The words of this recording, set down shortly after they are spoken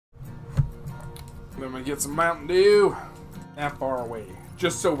Let me get some Mountain Dew. That far away.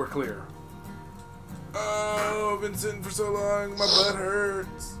 Just so we're clear. Oh, I've been sitting for so long. My butt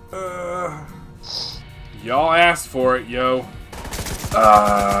hurts. Y'all asked for it, yo.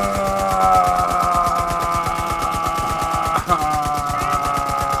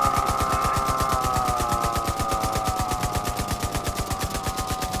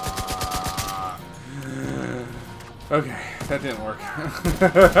 Okay, that didn't work.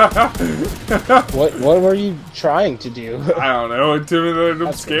 What were you trying to do? I don't know. Intimidate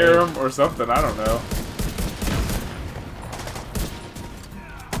them, scare them, or something. I don't know.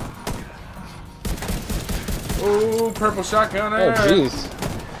 Oh, purple shotgunner. Oh, jeez.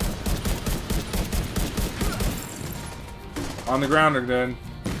 On the ground again.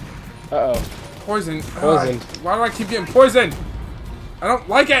 Uh-oh. Poison. Poisoned. Why do I keep getting poisoned? I don't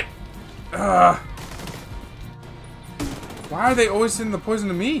like it. Why are they always sending the poison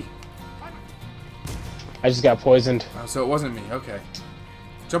to me? I just got poisoned. Oh, so it wasn't me. Okay.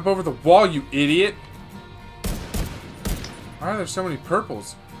 Jump over the wall, you idiot. Why are there so many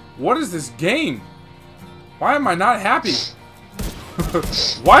purples? What is this game? Why am I not happy?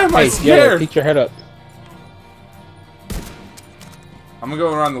 Why am I scared? Peek your head up. I'm gonna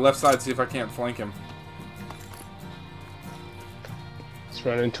go around the left side, see if I can't flank him. It's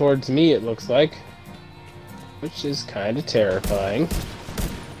running towards me, it looks like. Which is kind of terrifying.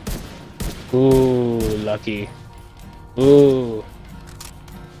 Ooh, lucky. Ooh.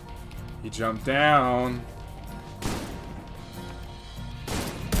 He jumped down.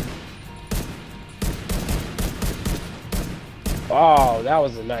 Oh, that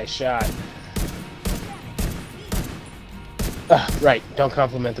was a nice shot. Right, don't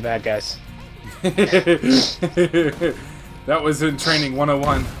compliment the bad guys. That was in training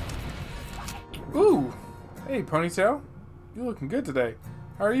 101. Ooh. Hey, Ponytail. You looking good today.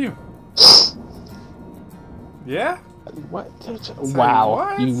 How are you? Yeah? What? Wow.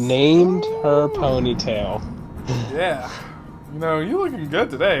 What? You named her Ponytail. Yeah. You know, you looking good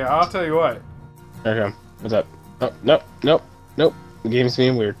today. I'll tell you what. Okay. What's up? Oh, nope. Nope. Nope. The game's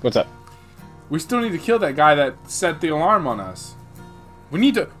being weird. What's up? We still need to kill that guy that set the alarm on us. We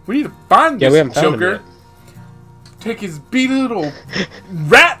need to find this Joker. Take his beady little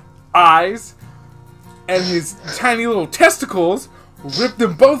rat eyes and his tiny little testicles, rip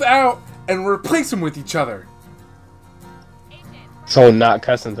them both out, and replace them with each other. So not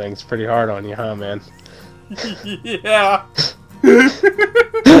cussing things pretty hard on you, huh, man? Yeah.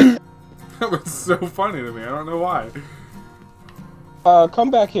 That was so funny to me. I don't know why. Come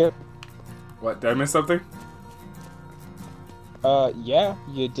back here. What, did I miss something? Yeah,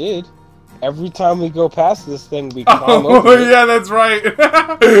 you did. Every time we go past this thing, we climb over Oh, it. yeah, that's right.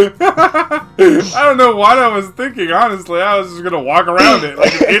 I don't know what I was thinking, honestly. I was just gonna walk around it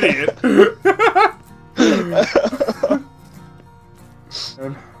like an idiot.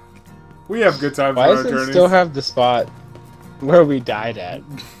 And we have good times Why on our does it journeys. still have the spot where we died at?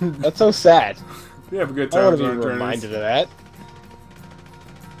 That's so sad. We have good I times want on to our be journeys. reminded of that.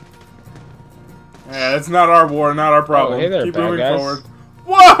 Yeah, it's not our war, not our problem. Oh, hey there, Keep bad moving guys. forward.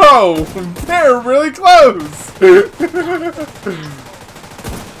 Whoa! They're really close!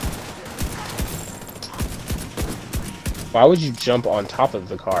 Why would you jump on top of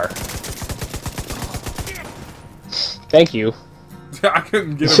the car? Thank you. I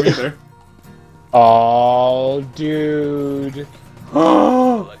couldn't get him either. Oh, dude.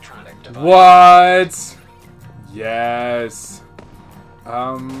 What? Yes.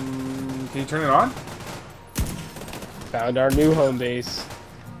 Can you turn it on? Found our new home base.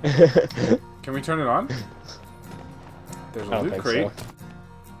 Can we turn it on? There's a loot crate. So.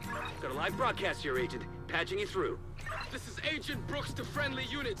 Got a live broadcast here, Agent. Patching you through. This is Agent Brooks to friendly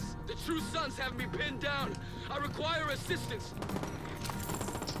units. The True Sons have me pinned down. I require assistance.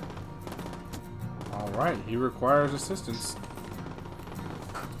 Alright, he requires assistance.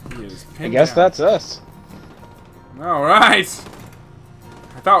 He is pinned I guess down. that's us. Alright!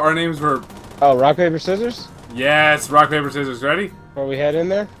 I thought our names were... Oh, rock, paper, scissors? Yes, rock, paper, scissors. Ready? Before we head in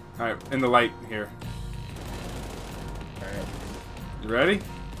there? Alright, in the light here. Alright. You ready?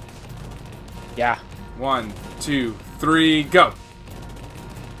 Yeah. 1, 2, 3, go!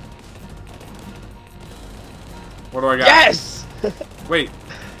 What do I got? Yes! Wait.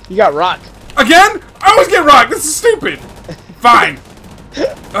 You got rock. Again? I always get rock! This is stupid! Fine!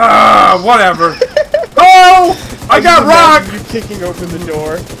 Whatever. Oh! I got rock! You kicking open the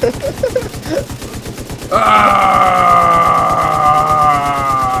door.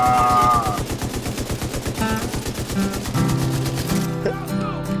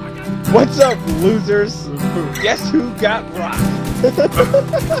 What's up, losers? Guess who got rock?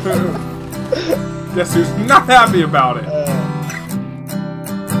 Guess who's not happy about it?